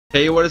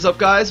Hey, what is up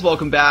guys?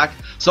 Welcome back.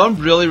 So I'm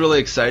really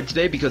excited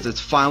today because it's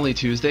finally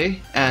Tuesday,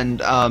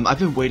 and I've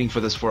been waiting for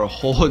this for a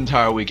whole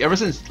entire week, ever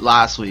since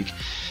last week.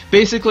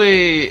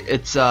 Basically,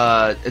 it's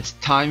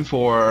time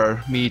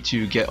for me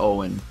to get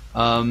Owen.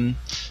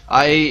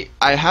 I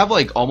have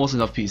like almost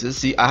enough pieces.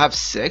 See, I have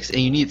 6 and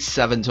you need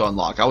 7 to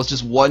unlock. I was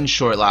just 1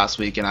 short last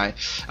week and I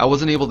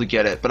wasn't able to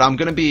get it, but I'm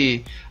gonna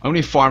be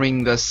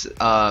farming this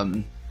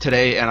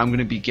today, and I'm going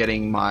to be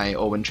getting my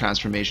Owen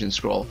transformation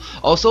scroll.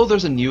 Also,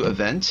 there's a new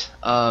event.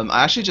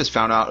 I actually just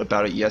found out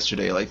about it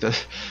yesterday. Like, the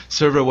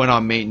server went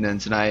on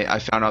maintenance, and I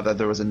found out that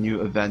there was a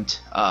new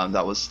event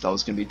that was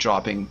going to be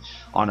dropping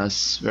on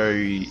us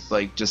very,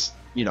 like, just,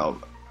 you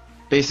know,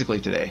 basically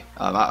today.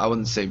 I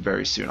wouldn't say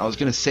very soon. I was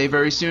going to say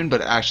very soon,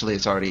 but actually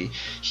it's already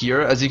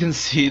here. As you can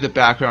see, the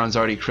background is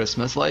already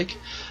Christmas-like.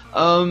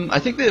 I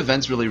think the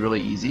event's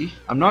really easy.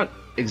 I'm not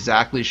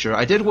exactly sure.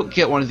 I did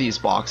get one of these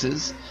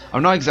boxes.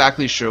 I'm not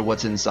exactly sure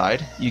what's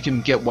inside. You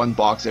can get 1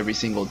 box every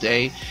single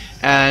day,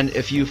 and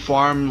if you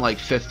farm like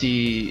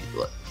 50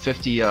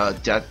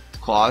 death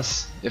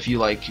claws, if you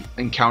like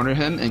encounter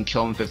him and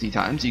kill him 50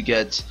 times, you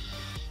get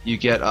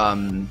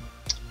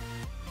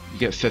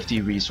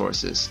 50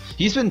 resources.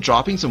 He's been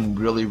dropping some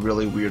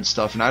really weird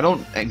stuff, and I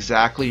don't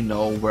exactly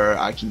know where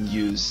I can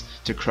use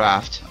to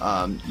craft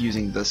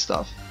using this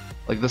stuff.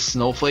 Like the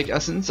snowflake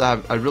essence,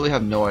 I really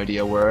have no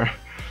idea where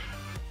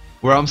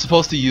I'm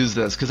supposed to use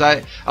this, because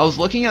I was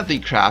looking at the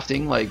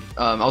crafting, like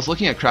I was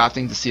looking at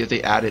crafting to see if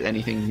they added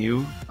anything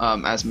new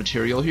as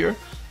material here,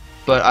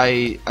 but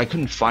I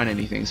couldn't find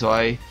anything, so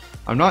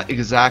I'm not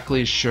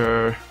exactly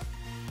sure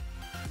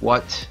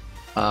what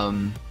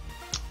it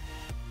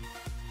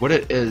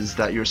is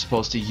that you're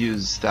supposed to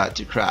use that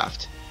to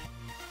craft.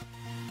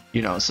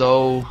 You know,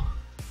 so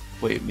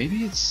wait,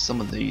 maybe it's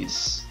some of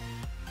these.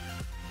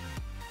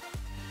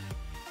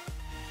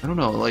 I don't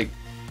know, like,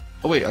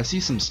 oh wait, I see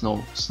some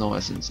snow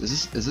essence.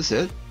 Is this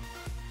it?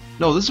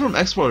 No, this is from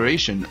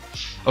exploration.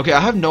 Okay,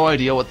 I have no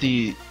idea what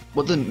the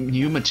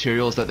new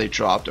materials that they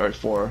dropped are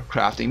for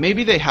crafting.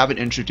 Maybe they haven't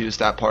introduced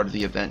that part of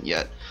the event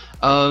yet.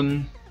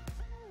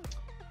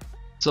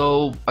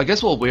 So I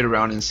guess we'll wait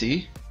around and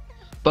see.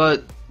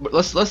 But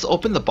let's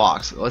open the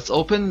box. Let's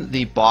open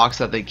the box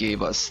that they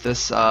gave us.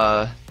 This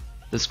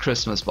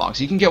Christmas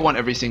box. You can get one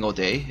every single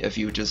day if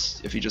you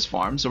just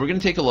farm. So we're gonna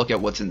take a look at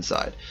what's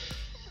inside.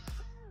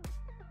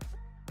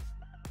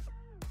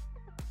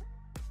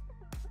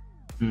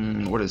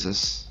 What is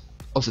this?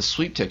 Oh, it's a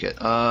sweep ticket.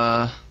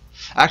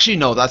 Actually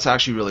no, that's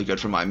actually really good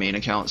for my main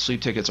account. Sweep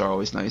tickets are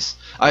always nice.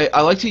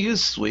 I like to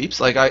use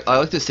sweeps. Like I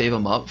like to save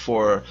them up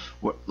for,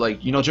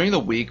 like, you know, during the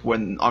week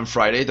when on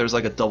Friday there's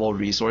like a double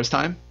resource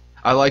time.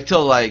 I like to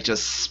like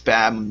just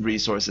spam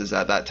resources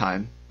at that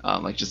time.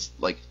 Like just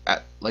like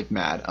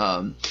mad.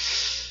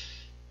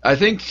 I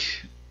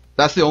think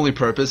that's the only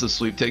purpose of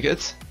sweep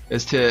tickets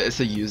is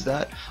to use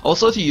that.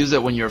 Also to use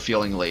it when you're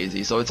feeling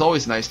lazy. So it's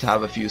always nice to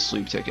have a few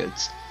sweep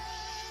tickets.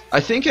 I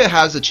think it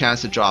has a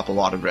chance to drop a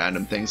lot of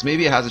random things.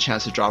 Maybe it has a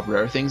chance to drop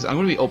rare things. I'm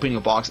going to be opening a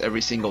box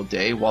every single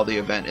day while the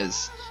event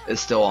is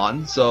still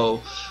on.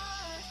 So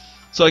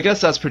I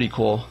guess that's pretty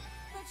cool.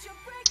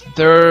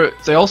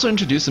 They also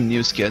introduced some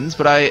new skins,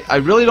 but I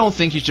really don't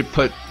think you should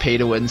put pay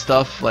to win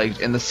stuff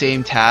like in the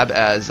same tab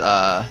as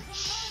an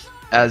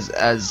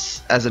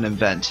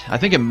event. I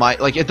think it might,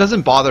 like, it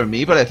doesn't bother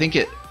me, but I think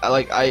it,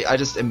 like, I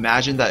just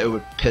imagine that it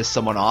would piss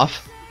someone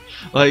off.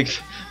 Like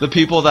the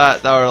people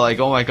that are like,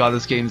 oh my god,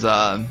 this game's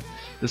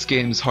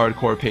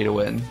hardcore pay to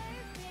win.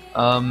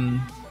 I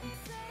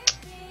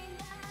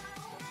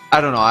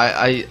don't know.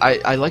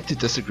 I like to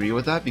disagree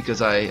with that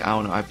because I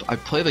don't know. I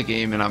play the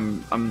game and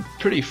I'm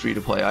pretty free to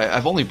play.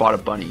 I've only bought a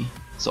bunny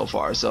so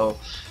far, so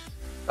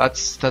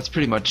that's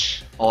pretty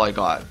much all I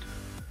got.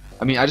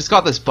 I mean, I just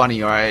got this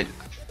bunny. All right.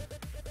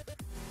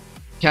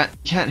 Can't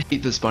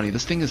hate this bunny.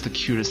 This thing is the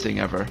cutest thing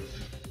ever.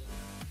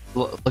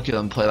 Look at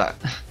them play that.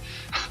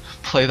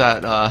 Play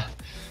that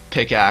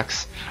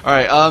pickaxe. All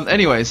right.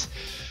 Anyways,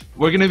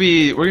 we're gonna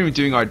be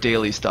doing our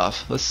daily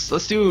stuff.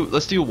 Let's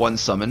do 1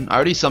 summon. I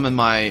already summoned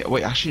my.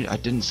 Wait, actually, I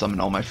didn't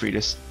summon all my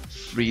free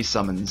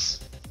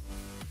summons.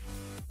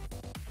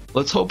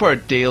 Let's hope our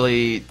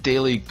daily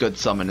good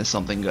summon is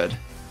something good.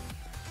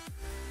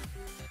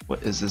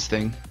 What is this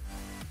thing?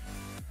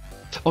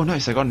 Oh,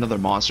 nice! I got another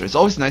monster. It's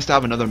always nice to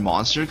have another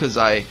monster because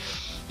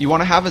you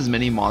want to have as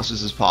many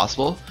monsters as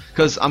possible,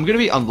 because I'm gonna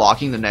be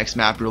unlocking the next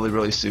map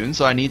really soon,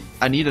 so I need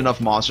enough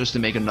monsters to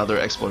make another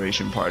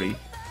exploration party.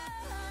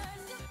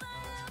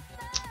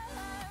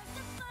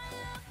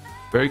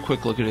 Very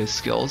quick look at his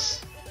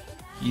skills.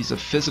 He's a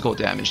physical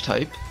damage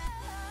type.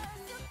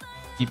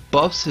 He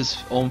buffs his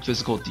own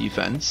physical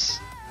defense,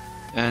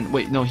 and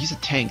wait, no, he's a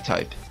tank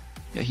type.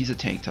 Yeah, he's a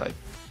tank type,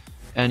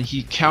 and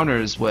he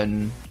counters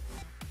when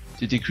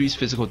to decrease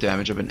physical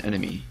damage of an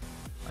enemy.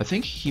 I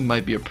think he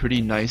might be a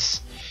pretty nice.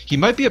 He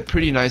might be a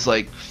pretty nice,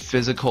 like,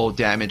 physical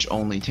damage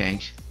only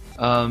tank.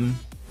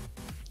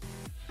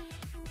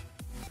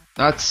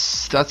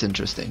 That's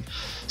interesting.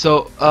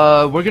 So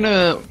we're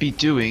gonna be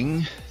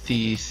doing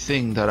the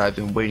thing that I've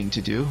been waiting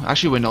to do.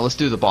 Actually, wait, no, let's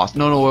do the boss.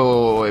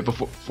 No, wait.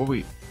 Before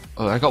we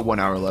Oh, I got 1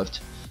 hour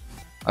left.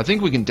 I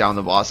think we can down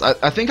the boss.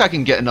 I think I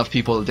can get enough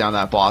people to down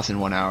that boss in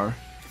 1 hour.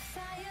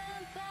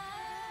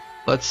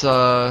 Let's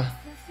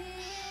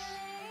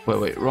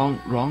wait,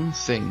 wrong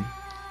thing.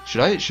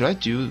 Should I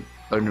do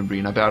an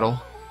arena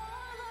battle?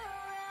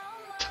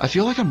 I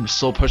feel like I'm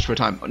so pushed for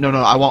time. No,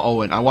 I want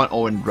Owen. I want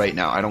Owen right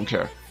now. I don't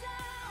care.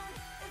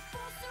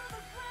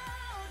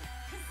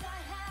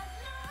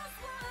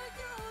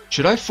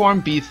 Should I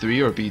farm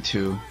B3 or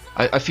B2?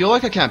 I feel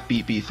like I can't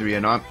beat B3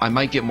 and I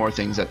might get more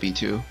things at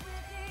B2.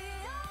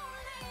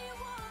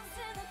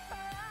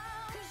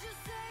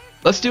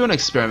 Let's do an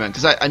experiment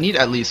because I need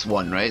at least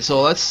one, right?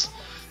 So let's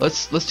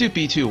do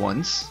B2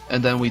 once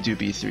and then we do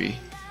B3.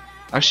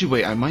 Actually,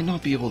 wait, I might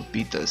not be able to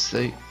beat this.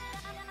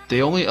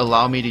 They only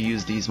allow me to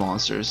use these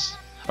monsters.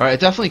 Alright, I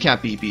definitely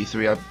can't beat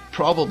B3. I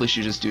probably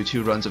should just do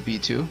 2 runs of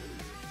B2.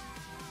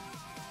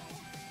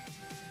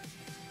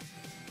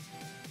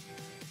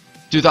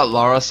 Dude, that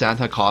Lara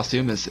Santa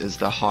costume is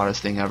the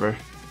hottest thing ever.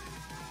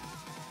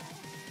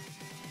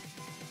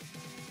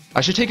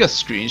 I should take a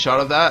screenshot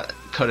of that,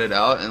 cut it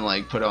out, and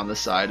like put it on the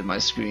side of my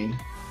screen.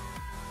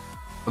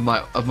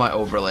 Of my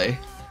overlay.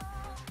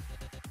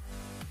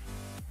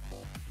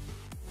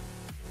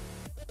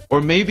 Or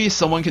maybe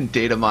someone can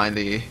data mine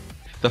the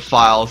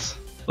files.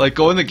 Like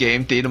go in the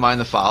game, data mine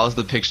the files,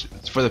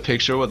 for the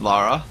picture with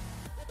Lara.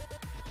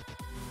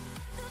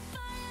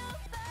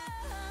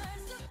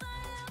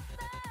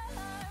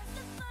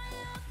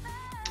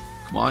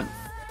 Come on.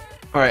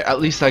 Alright, at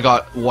least I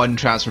got 1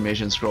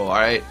 transformation scroll,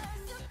 alright?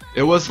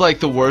 It was like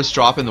the worst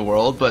drop in the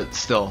world, but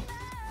still.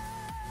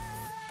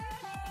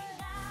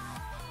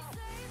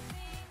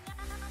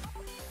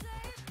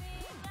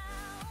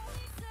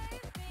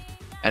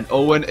 And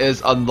Owen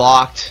is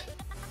unlocked.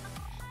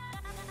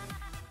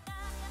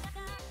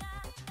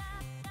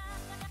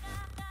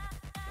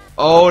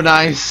 Oh,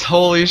 nice!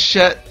 Holy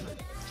shit!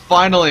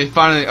 Finally!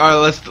 All right,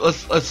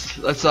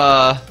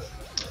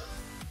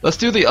 let's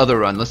do the other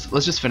run.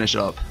 Let's just finish it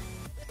up.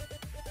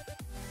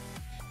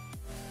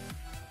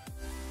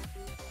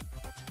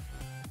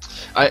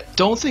 I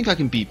don't think I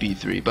can beat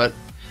B3, but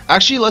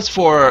actually let's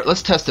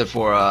test it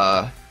for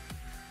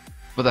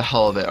the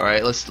hell of it. All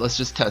right, let's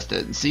just test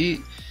it and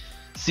see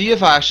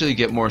if I actually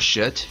get more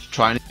shit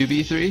trying to do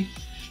B3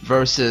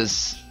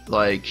 versus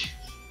like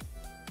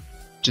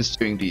just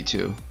doing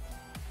B2.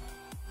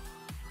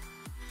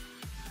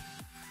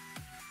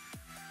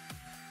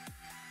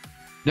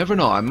 Never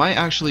know, I might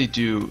actually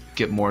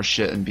get more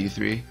shit in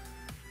B3.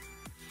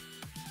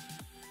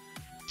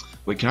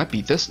 Wait, can I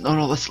beat this?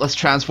 No, let's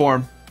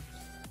transform.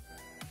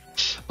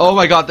 Oh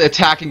my god, the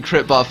attack and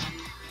crit buff.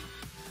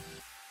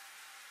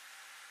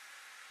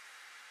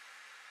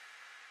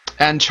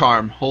 And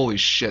charm. Holy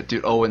shit,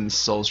 dude, Owen's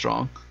so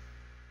strong.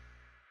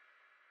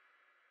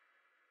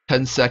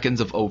 10 seconds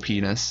of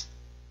OP-ness.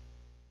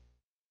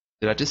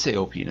 Did I just say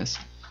OP-ness?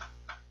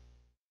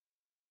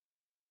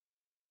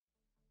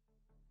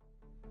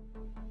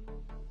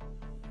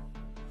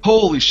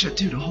 Holy shit,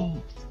 dude,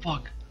 oh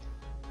fuck.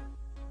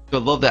 I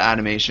love the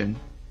animation.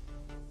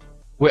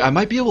 Wait, I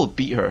might be able to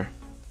beat her.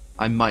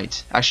 I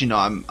might. Actually, no,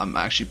 I'm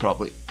actually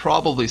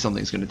probably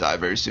something's gonna die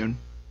very soon.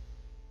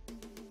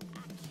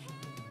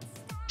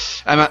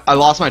 I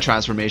lost my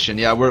transformation.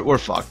 Yeah, we're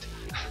fucked.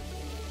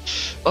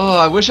 Oh,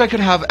 I wish I could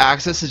have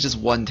access to just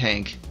 1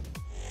 tank.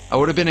 I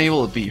would have been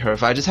able to beat her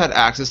if I just had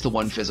access to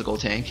 1 physical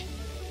tank.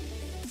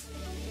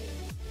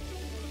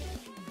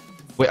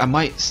 Wait, I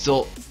might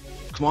still.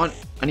 Come on,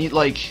 I need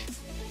like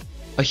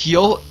a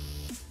heal.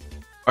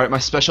 Alright, my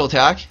special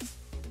attack.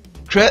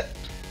 Crit.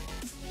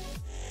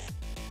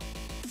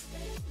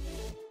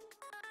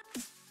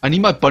 I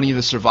need my bunny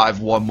to survive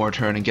 1 more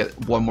turn and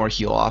get 1 more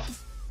heal off.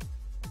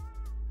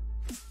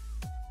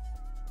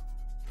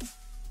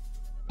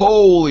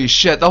 Holy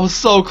shit, that was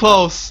so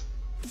close!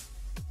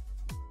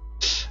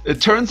 It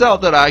turns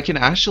out that I can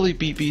actually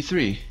beat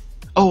B3.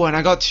 Oh, and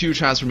I got 2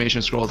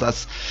 transformation scrolls.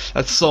 That's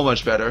so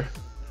much better.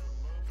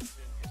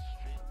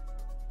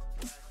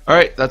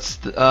 Alright, that's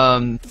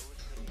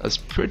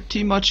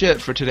pretty much it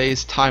for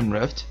today's time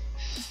rift.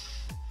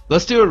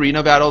 Let's do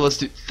arena battle.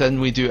 Then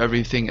we do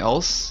everything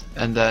else,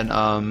 and then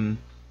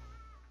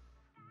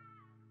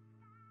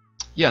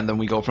yeah, and then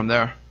we go from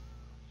there.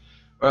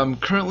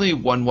 Currently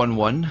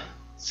 1-1-1.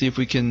 See if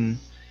we can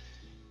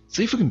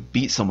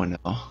beat someone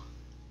now.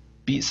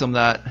 Beat some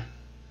of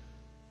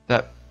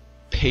that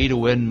pay to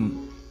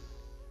win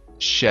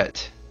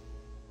shit.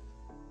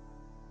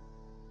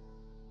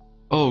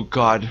 Oh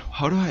god,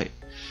 how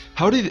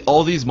did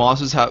all these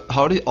monsters have?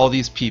 How did all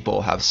these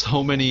people have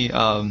so many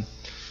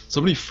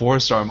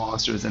 4-star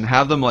monsters and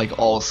have them like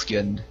all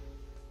skinned?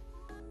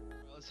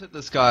 Let's hit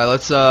this guy.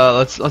 Let's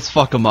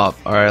fuck him up.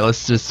 All right,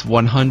 let's just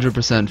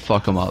 100%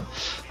 fuck him up.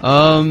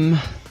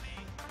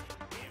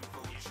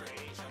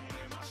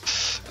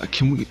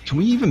 Can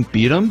we even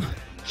beat him?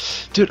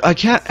 Dude, I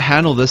can't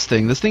handle this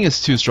thing. This thing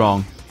is too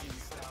strong.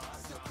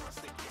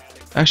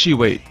 Actually,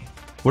 wait.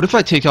 What if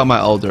I take out my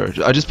Elder?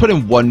 I just put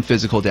in 1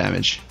 physical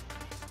damage.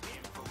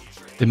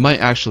 It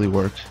might actually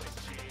work.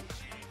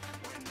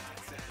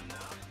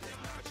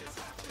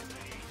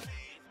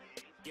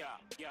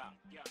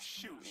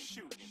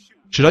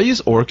 Should I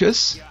use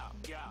Orcus?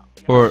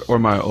 Or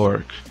my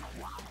Orc?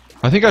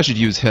 I think I should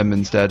use him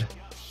instead.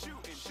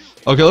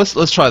 Okay,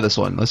 let's try this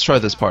one. Let's try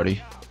this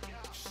party.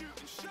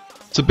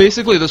 So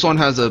basically this one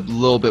has a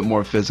little bit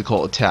more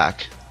physical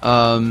attack.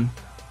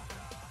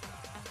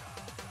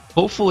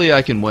 Hopefully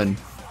I can win.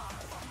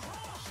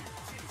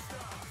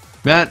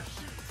 Man.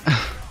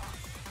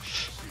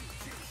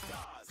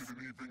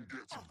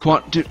 Come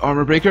on, dude,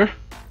 armor breaker.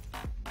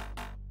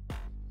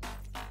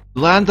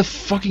 Land the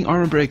fucking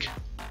armor break.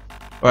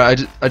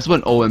 Alright, I just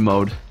went Owen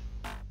mode.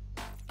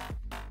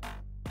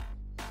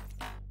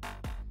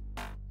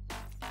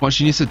 Come on,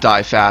 she needs to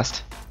die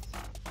fast.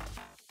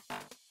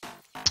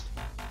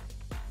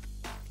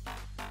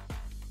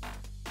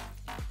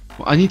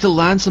 I need to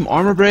land some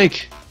armor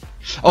break.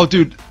 Oh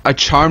dude, I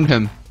charmed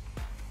him.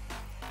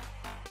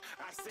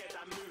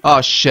 Oh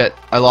shit,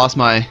 I lost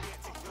my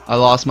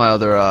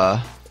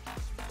other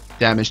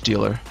damage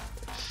dealer.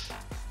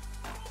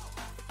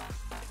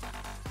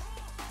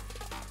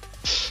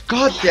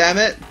 God damn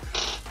it!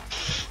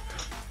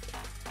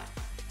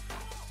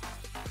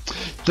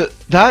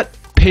 That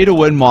pay to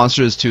win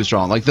monster is too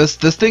strong. Like this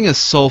thing is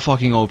so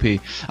fucking OP.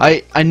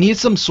 I need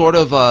some sort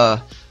of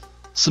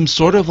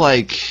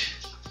like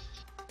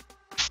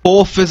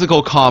full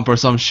physical comp or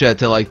some shit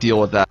to like deal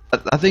with that.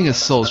 That thing is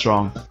so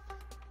strong.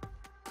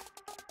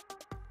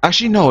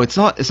 Actually no, it's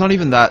not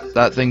even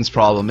that thing's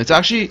problem. It's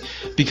actually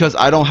because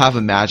I don't have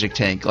a magic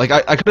tank. Like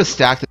I could have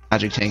stacked the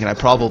magic tank and I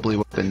probably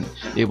would have been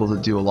able to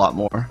do a lot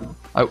more.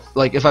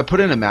 Like if I put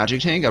in a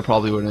magic tank, I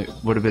probably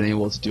would have been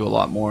able to do a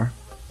lot more.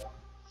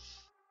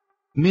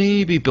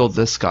 Maybe build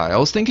this guy. I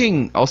was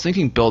thinking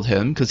build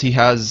him because he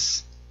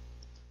has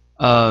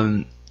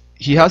the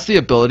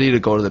ability to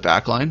go to the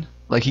back line.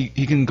 Like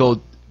he can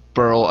go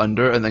burrow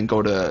under and then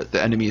go to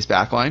the enemy's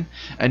back line,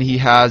 and he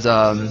has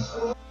a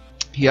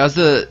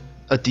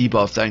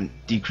debuff that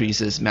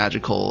decreases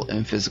magical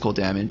and physical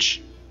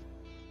damage.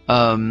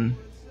 And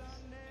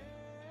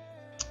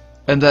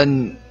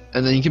then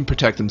he can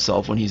protect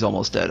himself when he's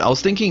almost dead. I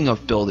was thinking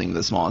of building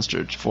this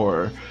monster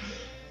for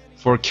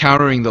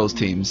countering those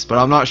teams, but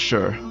I'm not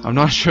sure. I'm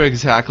not sure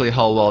exactly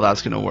how well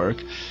that's gonna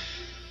work.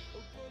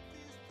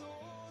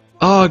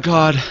 Oh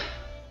god.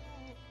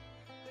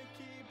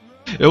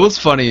 It was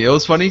funny. It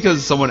was funny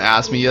because someone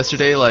asked me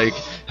yesterday, like,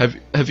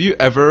 have you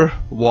ever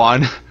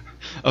won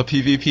a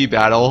PvP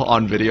battle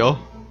on video?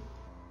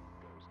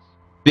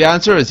 The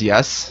answer is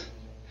yes,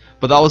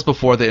 but that was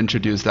before they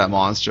introduced that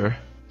monster.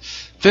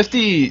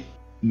 50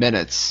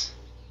 minutes.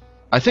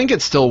 I think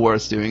it's still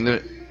worth doing.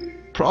 They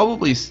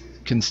probably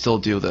can still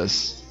do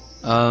this.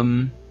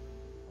 Oh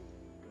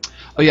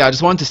yeah, I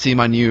just wanted to see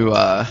my new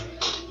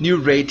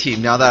raid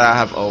team now that I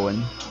have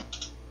Owen.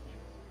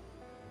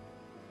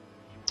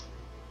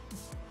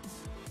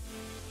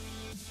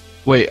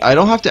 Wait, I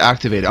don't have to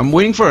activate it. I'm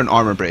waiting for an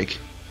armor break.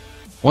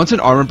 Once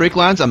an armor break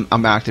lands,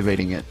 I'm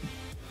activating it.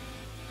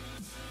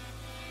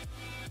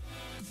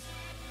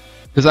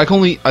 Because I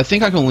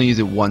think I can only use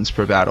it once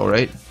per battle,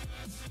 right?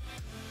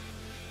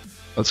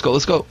 Let's go,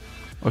 let's go.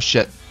 Oh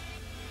shit.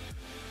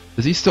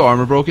 Is he still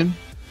armor broken?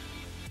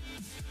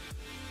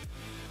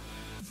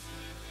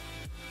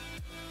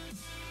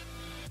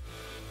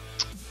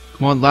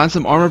 Come on, land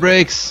some armor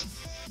breaks.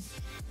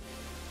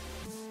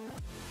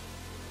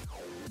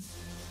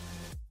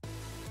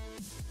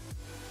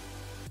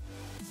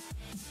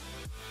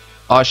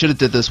 Oh, I should have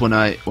did this when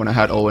I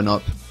had Owen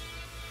up.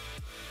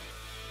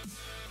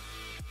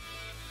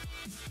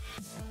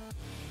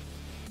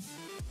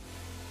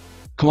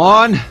 Come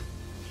on!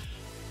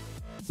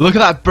 Look at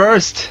that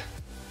burst!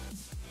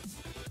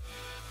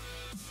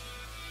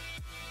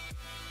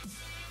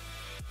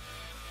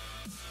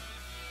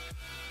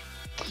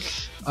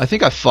 I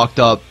think I fucked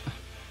up.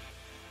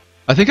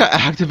 I think I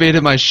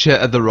activated my shit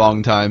at the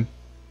wrong time.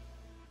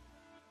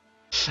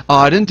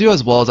 I didn't do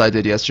as well as I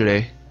did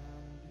yesterday.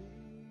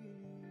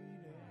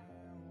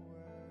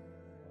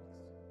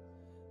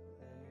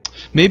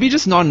 Maybe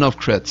just not enough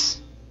crits.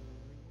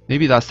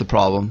 Maybe that's the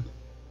problem.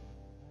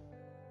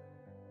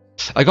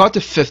 I got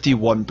to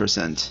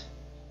 51%.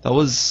 That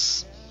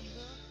was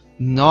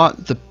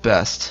not the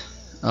best.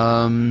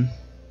 I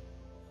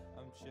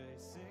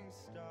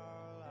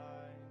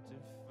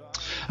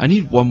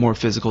need one more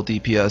physical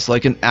DPS,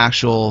 like an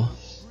actual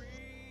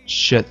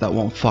shit that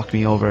won't fuck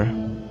me over.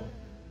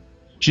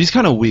 She's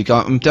kind of weak.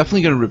 I'm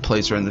definitely gonna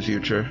replace her in the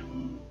future.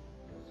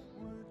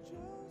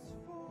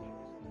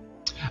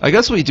 I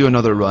guess we do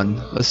another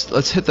run.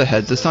 Let's hit the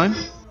head this time.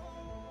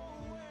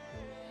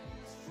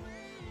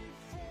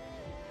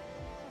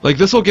 Like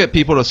this will get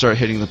people to start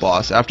hitting the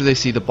boss after they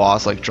see the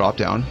boss like drop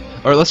down.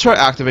 Or let's try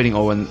activating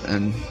Owen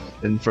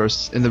and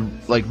first in the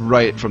like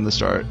right from the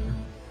start.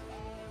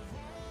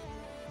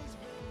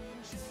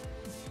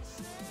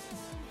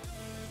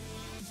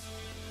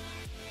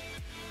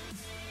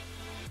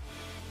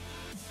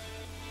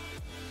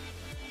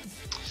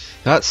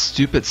 That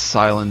stupid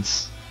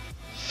silence.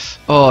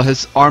 Oh,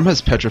 his arm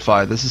has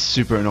petrified. This is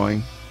super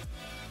annoying.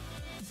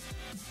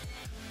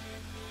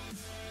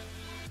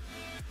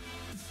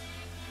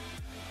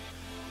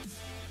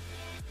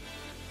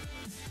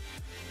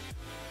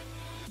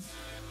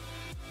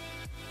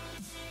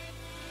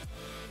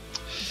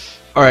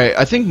 Alright,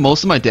 I think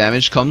most of my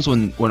damage comes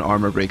when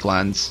armor break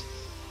lands.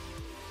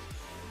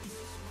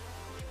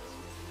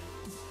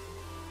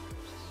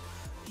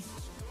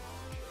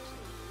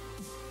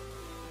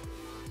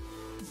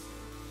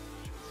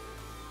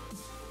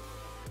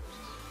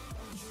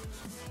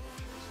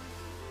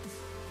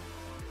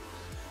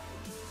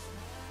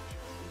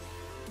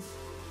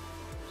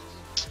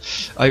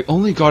 I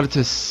only got it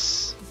to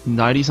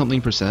 90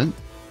 something %.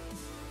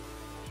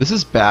 This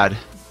is bad.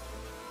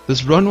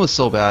 This run was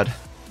so bad.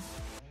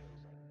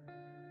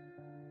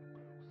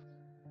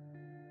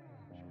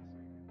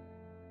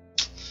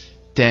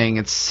 Dang,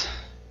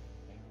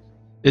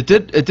 it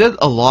did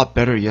a lot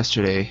better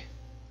yesterday.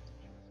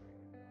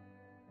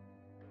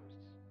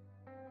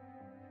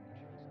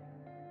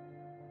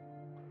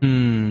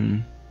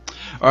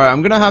 Alright,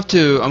 I'm gonna have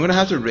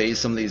to raise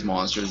some of these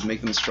monsters,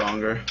 make them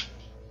stronger.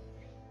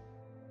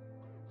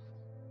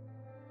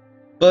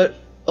 But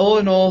all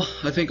in all,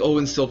 I think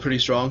Owen's still pretty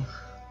strong.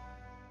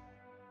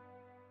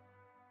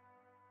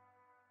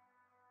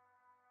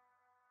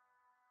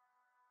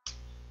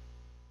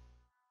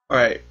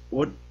 Alright,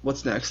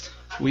 what's next?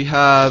 We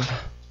have,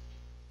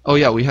 oh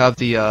yeah, we have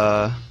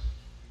the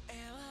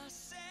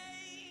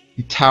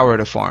tower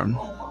to farm.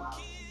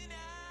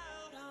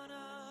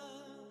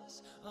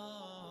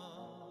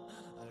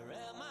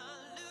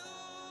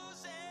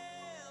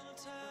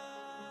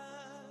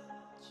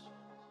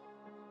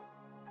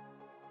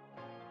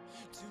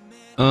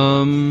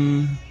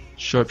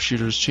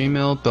 Sharpshooter's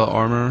chainmail, belt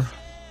armor.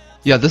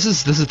 Yeah, this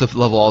is the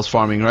level I was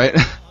farming, right?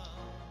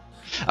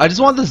 I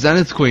just want the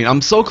Zenith Queen. I'm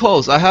so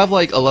close. I have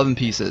like 11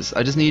 pieces.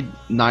 I just need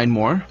 9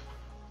 more.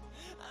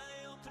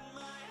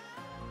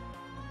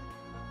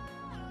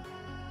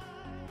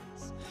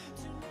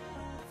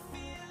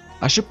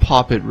 I should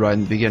pop it right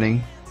in the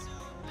beginning.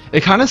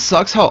 It kind of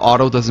sucks how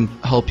auto doesn't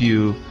help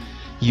you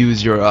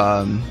use your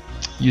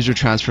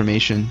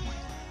transformation.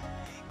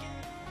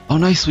 Oh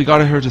nice, we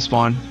got her to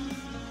spawn.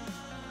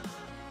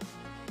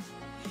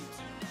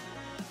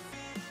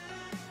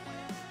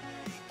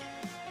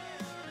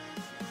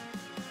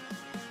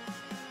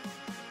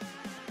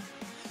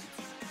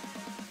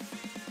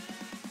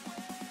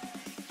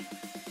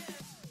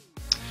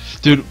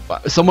 Dude,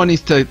 someone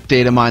needs to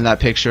data mine that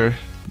picture,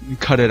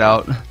 cut it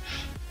out,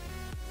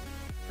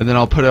 and then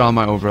I'll put it on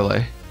my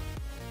overlay.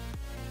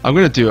 I'm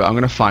gonna do it, I'm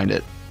gonna find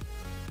it.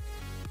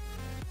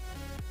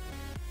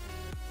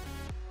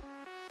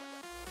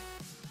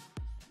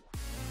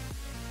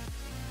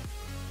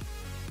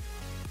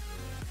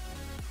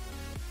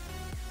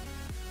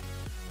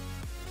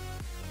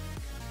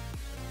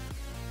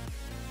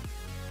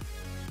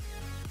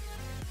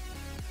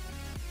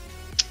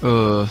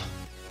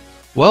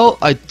 Well,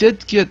 I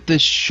did get the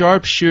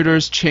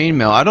Sharpshooter's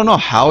chainmail. I don't know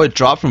how it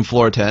dropped from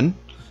floor 10,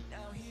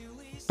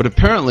 but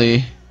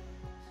apparently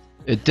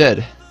it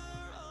did.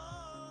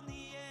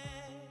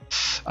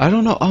 I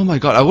don't know. Oh my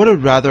god, I would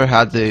have rather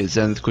had the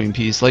Zenith Queen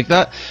piece like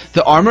that.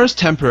 The armor is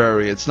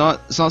temporary. It's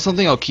not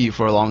something I'll keep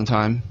for a long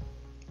time.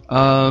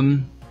 Well,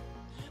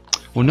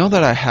 now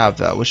that I have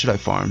that, what should I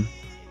farm?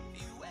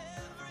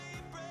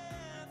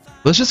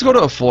 Let's just go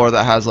to a floor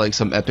that has like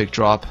some epic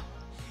drop.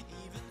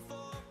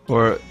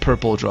 Or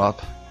purple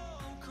drop.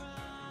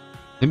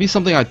 Maybe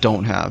something I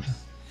don't have.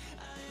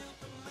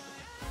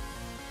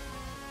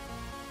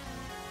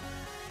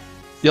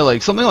 Yeah,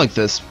 like something like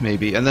this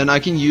maybe, and then I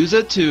can use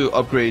it to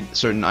upgrade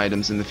certain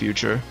items in the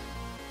future.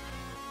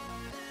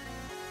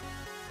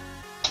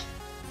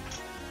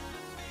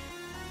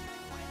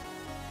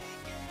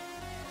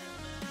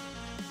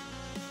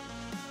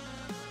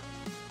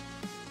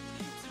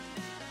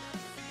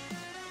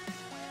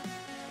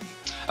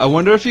 I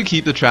wonder if you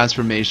keep the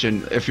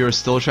transformation if you're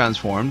still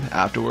transformed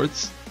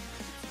afterwards.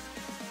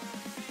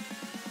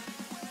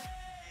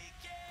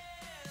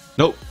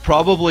 Nope,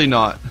 probably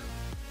not.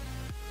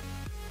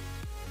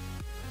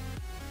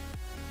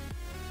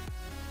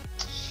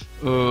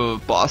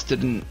 Boss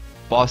didn't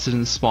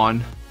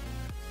spawn.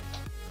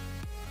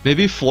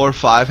 Maybe floor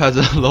 5 has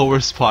a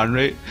lower spawn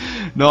rate.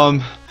 No,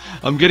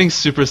 I'm getting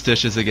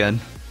superstitious again.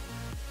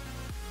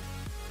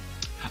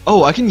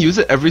 Oh, I can use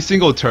it every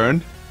single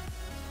turn.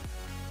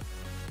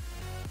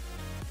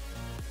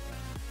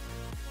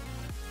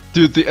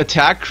 Dude, the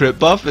attack crit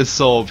buff is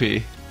so OP.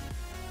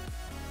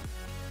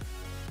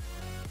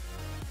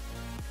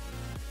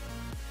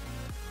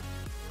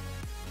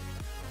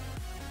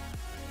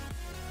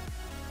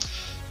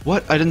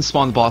 What? I didn't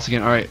spawn the boss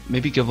again. Alright,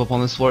 maybe give up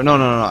on this floor. No.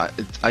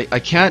 I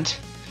can't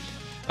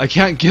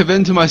give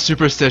in to my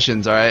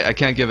superstitions, alright? I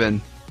can't give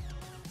in.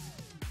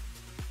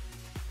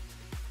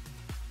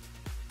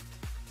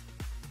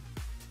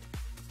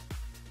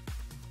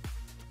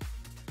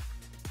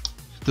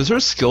 Does her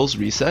skills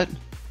reset?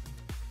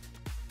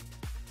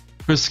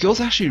 Her skills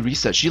actually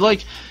reset.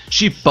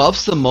 She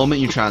buffs the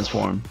moment you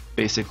transform,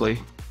 basically.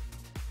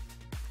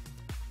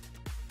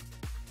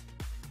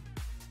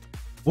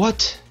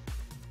 What?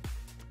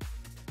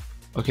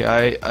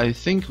 Okay, I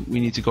think we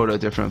need to go to a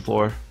different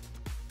floor.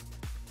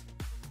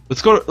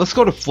 Let's go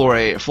to floor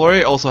 8. Floor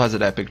 8 also has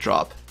an epic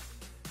drop.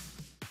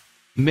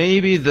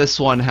 maybe this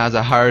one has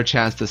a higher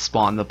chance to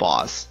spawn the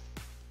boss.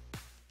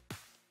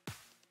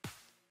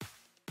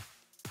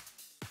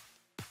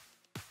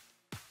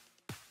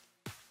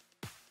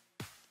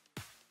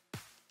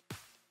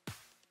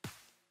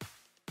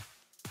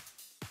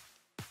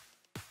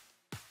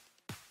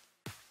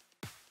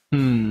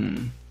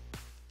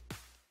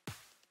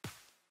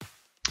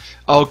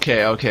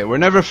 Okay, we're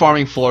never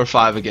farming floor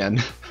 5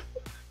 again.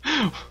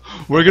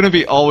 We're gonna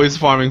be always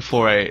farming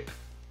floor 8.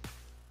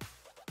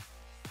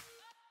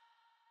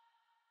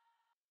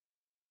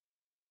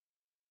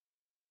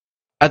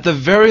 At the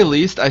very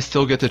least, I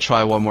still get to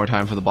try one more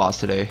time for the boss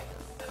today.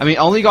 I mean,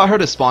 I only got her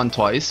to spawn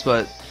twice,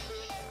 but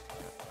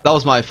that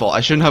was my fault.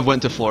 I shouldn't have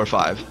went to floor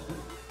 5.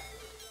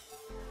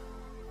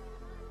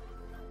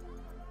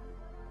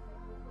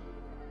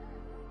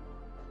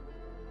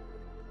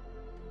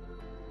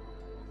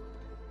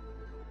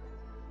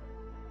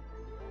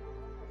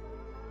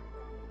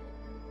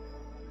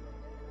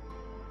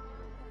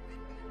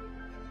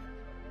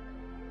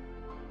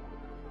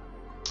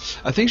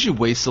 I think she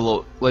wastes a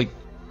little, like,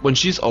 when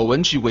she's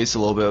Owen, she wastes a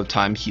little bit of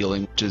time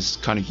healing, which is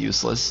kind of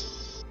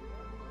useless.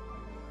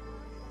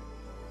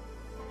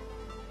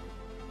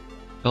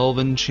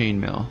 Elven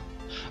Chainmail.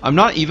 I'm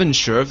not even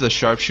sure if the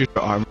sharpshooter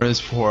armor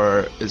is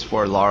for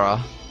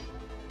Lara.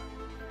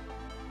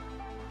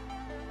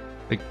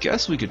 I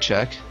guess we could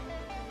check.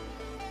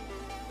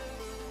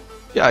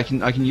 Yeah, I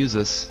can use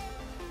this.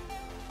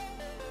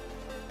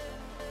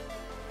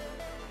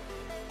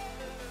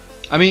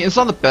 I mean, it's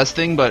not the best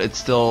thing, but it's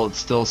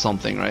still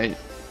something, right?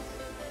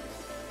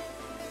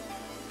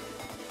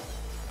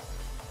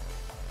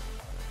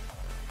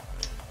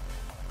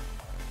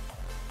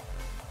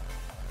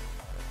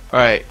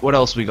 Alright, what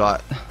else we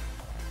got?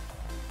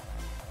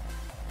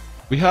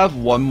 We have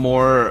one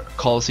more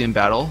Coliseum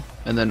battle,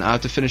 and then I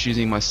have to finish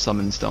using my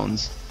summon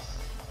stones.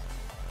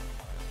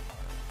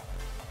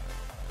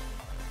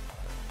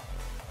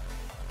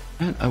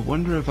 And I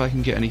wonder if I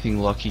can get anything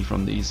lucky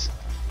from these.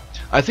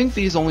 I think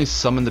these only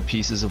summon the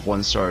pieces of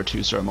 1-star or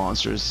 2-star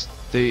monsters.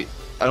 I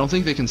don't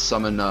think they can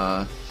summon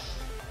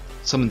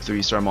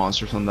 3-star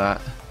monsters from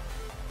that.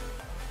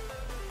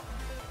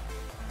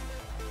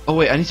 Oh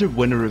wait, I need to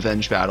win a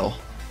revenge battle.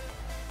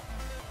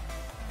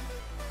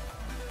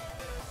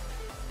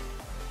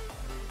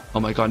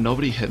 Oh my god,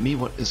 nobody hit me?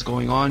 What is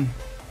going on?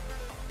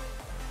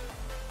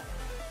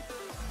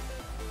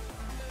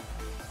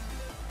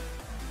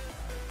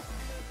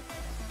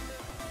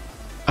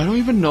 I don't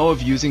even know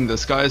if using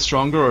this guy is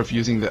stronger or if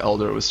using the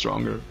Elder was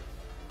stronger.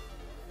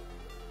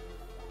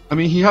 I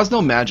mean, he has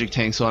no magic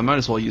tank, so I might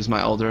as well use my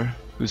Elder,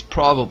 who's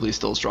probably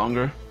still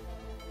stronger.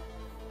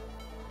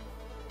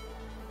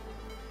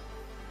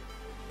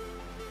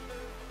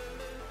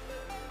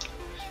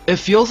 It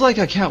feels like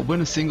I can't win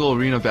a single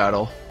arena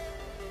battle.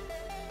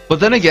 But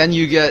then again,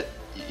 you get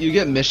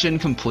mission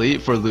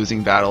complete for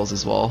losing battles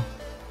as well.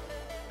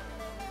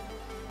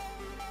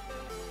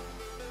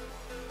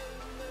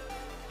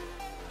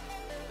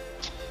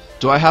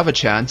 Do I have a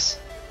chance?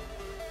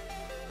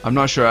 I'm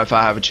not sure if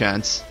I have a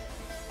chance.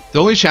 The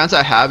only chance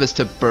I have is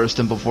to burst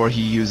him before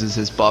he uses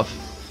his buff.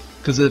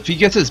 Because if he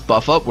gets his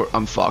buff up,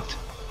 I'm fucked.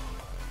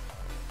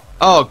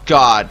 Oh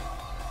god.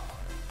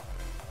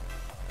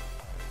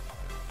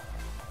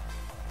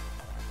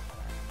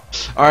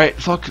 Alright,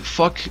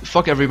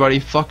 fuck everybody.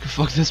 Fuck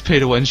this pay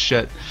to win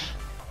shit.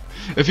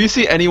 If you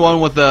see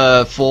anyone with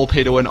the full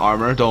pay to win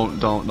armor,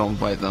 don't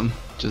fight them.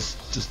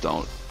 Just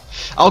don't.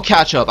 I'll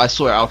catch up. I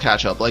swear I'll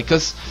catch up. Like,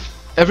 cause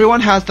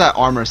everyone has that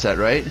armor set,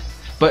 right?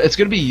 But it's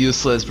gonna be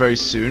useless very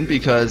soon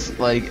because,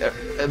 like,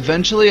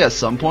 eventually at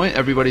some point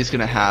everybody's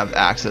gonna have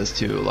access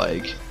to,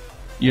 like,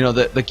 you know,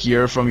 the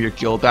gear from your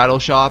guild battle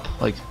shop,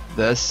 like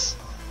this.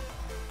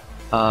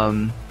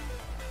 You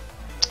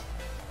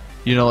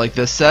know, like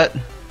this set,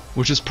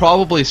 which is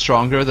probably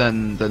stronger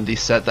than the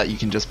set that you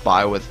can just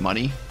buy with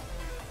money.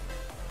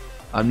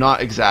 I'm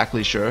not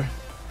exactly sure.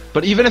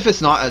 But even if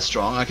it's not as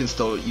strong, I can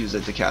still use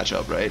it to catch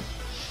up, right?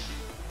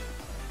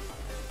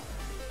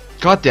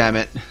 God damn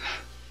it.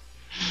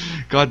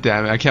 God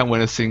damn it, I can't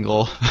win a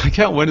single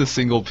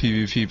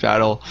PvP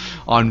battle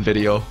on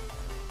video.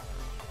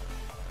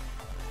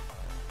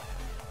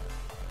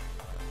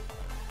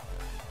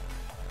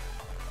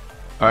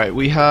 Alright,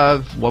 we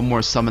have one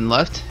more summon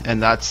left,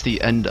 and that's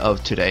the end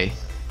of today.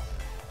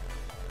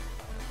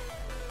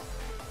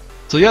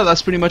 So yeah,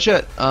 that's pretty much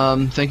it.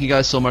 Thank you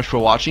guys so much for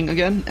watching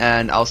again,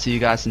 and I'll see you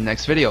guys in the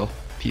next video.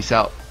 Peace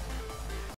out.